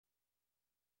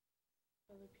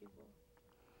other people.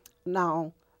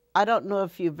 Now, I don't know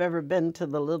if you've ever been to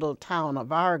the little town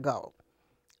of Argo,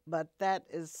 but that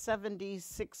is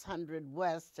 7,600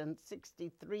 west and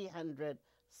 6,300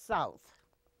 south.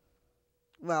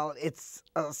 Well, it's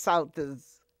south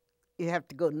is you have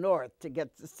to go north to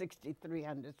get to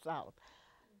 6,300 south.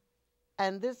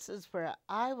 And this is where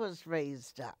I was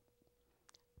raised up.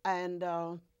 And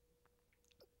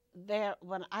there,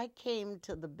 when I came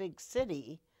to the big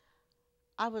city,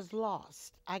 I was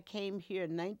lost. I came here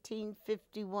in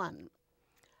 1951.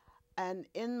 And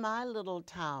in my little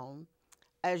town,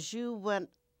 as you went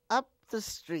up the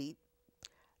street,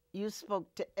 you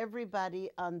spoke to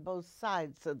everybody on both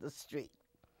sides of the street.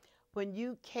 When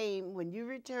you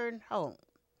returned home,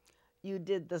 you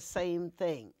did the same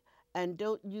thing. And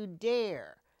don't you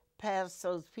dare pass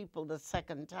those people the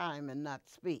second time and not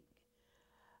speak.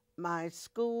 My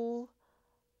school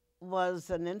was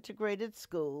an integrated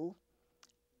school,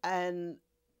 and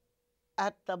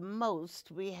at the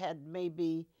most, we had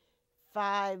maybe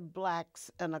 5 blacks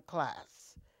in a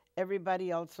class. Everybody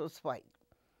else was white.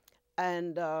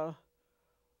 And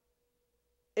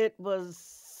it was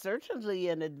certainly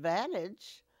an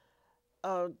advantage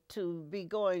to be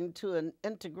going to an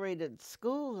integrated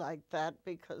school like that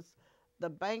because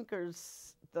the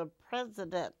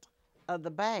president of the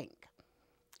bank,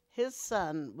 his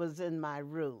son was in my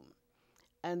room.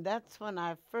 And that's when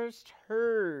I first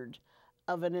heard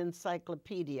of an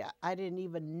encyclopedia. I didn't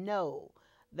even know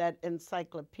that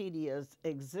encyclopedias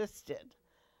existed.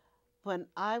 When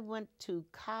I went to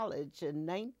college in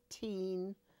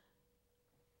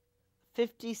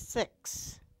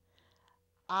 1956,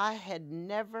 I had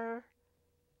never,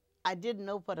 I didn't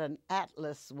know what an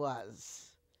atlas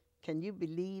was. Can you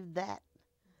believe that?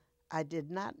 I did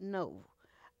not know.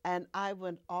 And I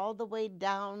went all the way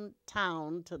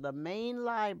downtown to the main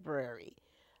library,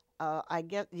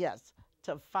 yes,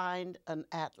 to find an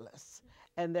atlas.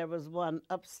 And there was one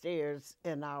upstairs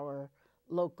in our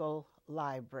local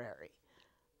library.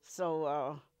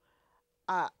 So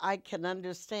I can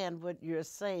understand what you're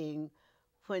saying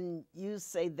when you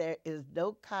say there is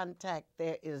no contact,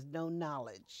 there is no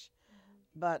knowledge.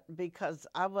 But because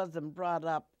I wasn't brought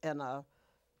up in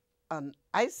an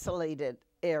isolated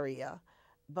area,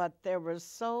 but there were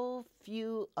so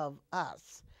few of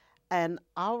us, and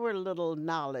our little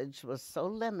knowledge was so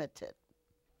limited.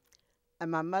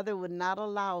 And my mother would not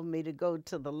allow me to go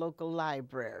to the local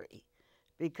library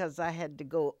because I had to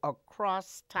go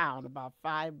across town about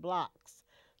 5 blocks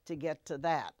to get to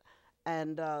that.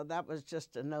 And that was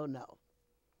just a no no.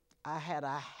 I had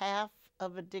a half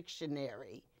of a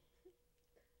dictionary,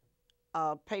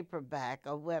 a paperback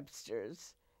of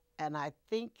Webster's, and I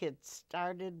think it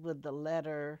started with the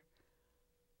letter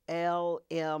L,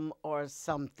 M, or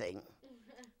something.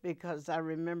 Because I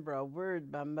remember a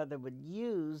word my mother would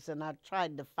use, and I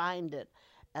tried to find it,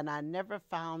 and I never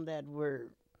found that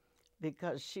word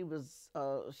because she was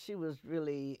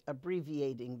really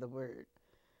abbreviating the word.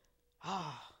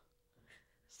 Ah,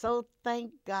 so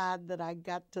thank God that I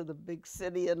got to the big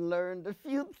city and learned a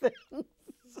few things. Where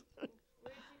did you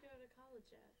go to college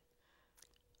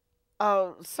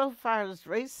at? So far as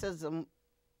racism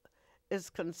is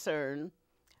concerned,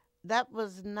 that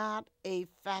was not a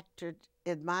factor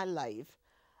in my life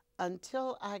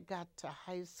until I got to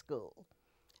high school.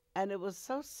 And it was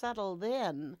so subtle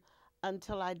then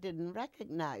until I didn't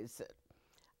recognize it.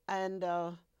 And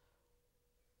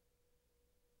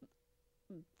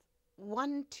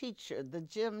one teacher, the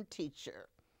gym teacher,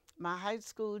 my high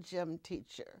school gym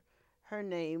teacher, her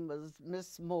name was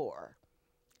Miss Moore.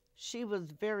 She was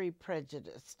very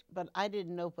prejudiced, but I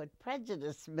didn't know what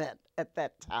prejudice meant at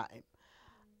that time.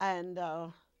 And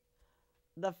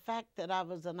the fact that I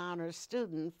was an honor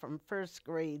student from first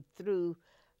grade through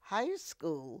high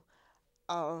school,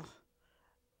 uh,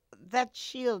 that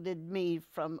shielded me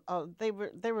from. They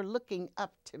were looking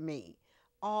up to me,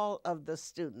 all of the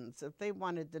students. If they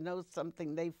wanted to know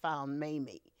something, they found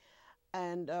Mamie,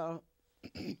 and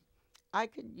I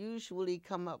could usually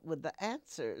come up with the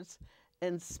answers,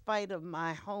 in spite of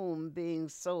my home being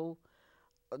so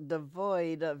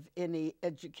devoid of any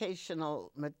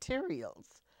educational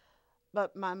materials.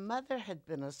 But my mother had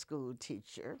been a school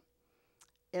teacher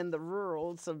in the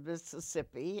rurals of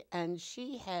Mississippi, and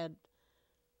she had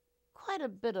quite a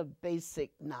bit of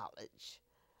basic knowledge.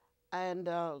 And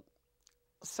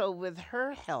so, with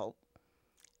her help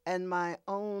and my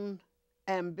own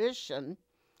ambition,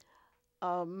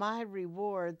 my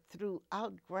reward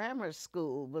throughout grammar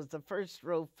school was the first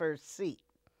row, first seat,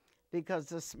 because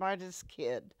the smartest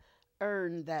kid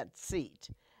earned that seat.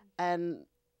 And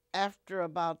after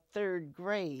about third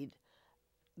grade,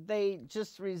 they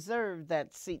just reserved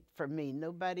that seat for me.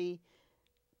 Nobody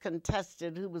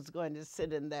contested who was going to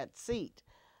sit in that seat.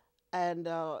 And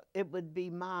it would be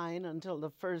mine until the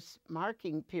first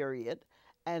marking period.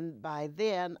 And by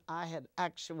then, I had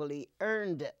actually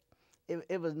earned it.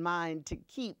 It was mine to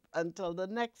keep until the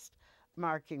next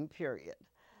marking period.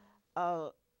 Uh,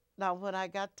 Now, when I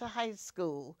got to high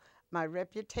school, my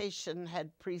reputation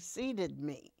had preceded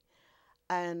me.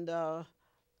 And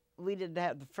we didn't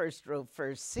have the first row,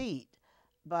 first seat,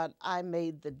 but I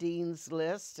made the dean's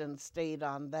list and stayed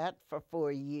on that for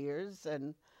 4 years.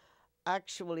 And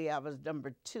actually, I was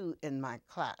number 2 in my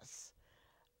class.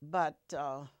 But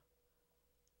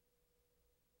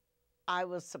I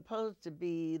was supposed to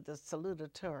be the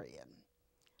salutatorian.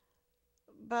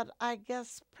 But I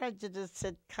guess prejudice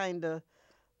had kind of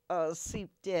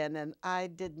seeped in, and I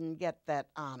didn't get that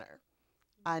honor.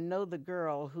 I know the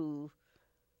girl who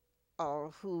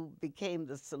became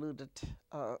the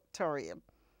salutatorian,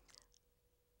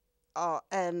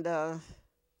 and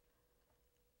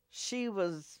she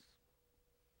was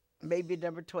maybe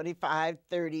number 25,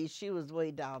 30. She was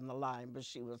way down the line, but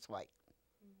she was white.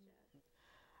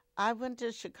 I went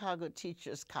to Chicago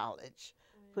Teachers College,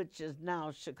 which is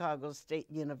now Chicago State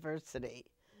University.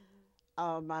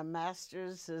 My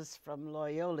master's is from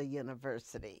Loyola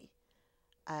University.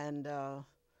 And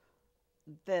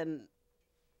then,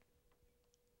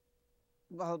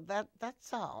 well,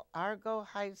 that's all. Argo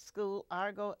High School,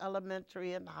 Argo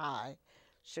Elementary and High,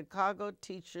 Chicago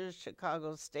Teachers,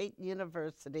 Chicago State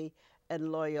University,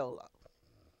 and Loyola.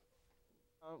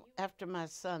 After my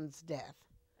son's death,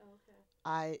 Okay.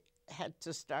 I had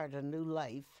to start a new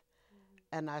life,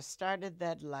 and I started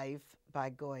that life by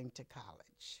going to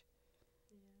college.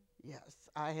 Yes,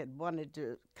 I had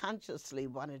consciously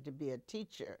wanted to be a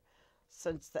teacher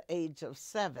since the age of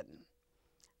 7.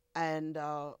 And,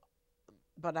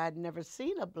 but I'd never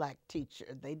seen a black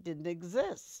teacher. They didn't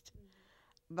exist.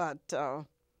 But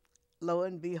lo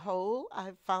and behold,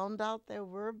 I found out there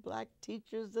were black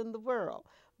teachers in the world,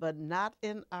 but not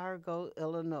in Argo,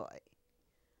 Illinois.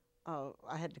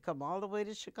 I had to come all the way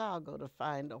to Chicago to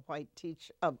find a white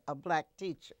teacher, a black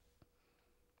teacher.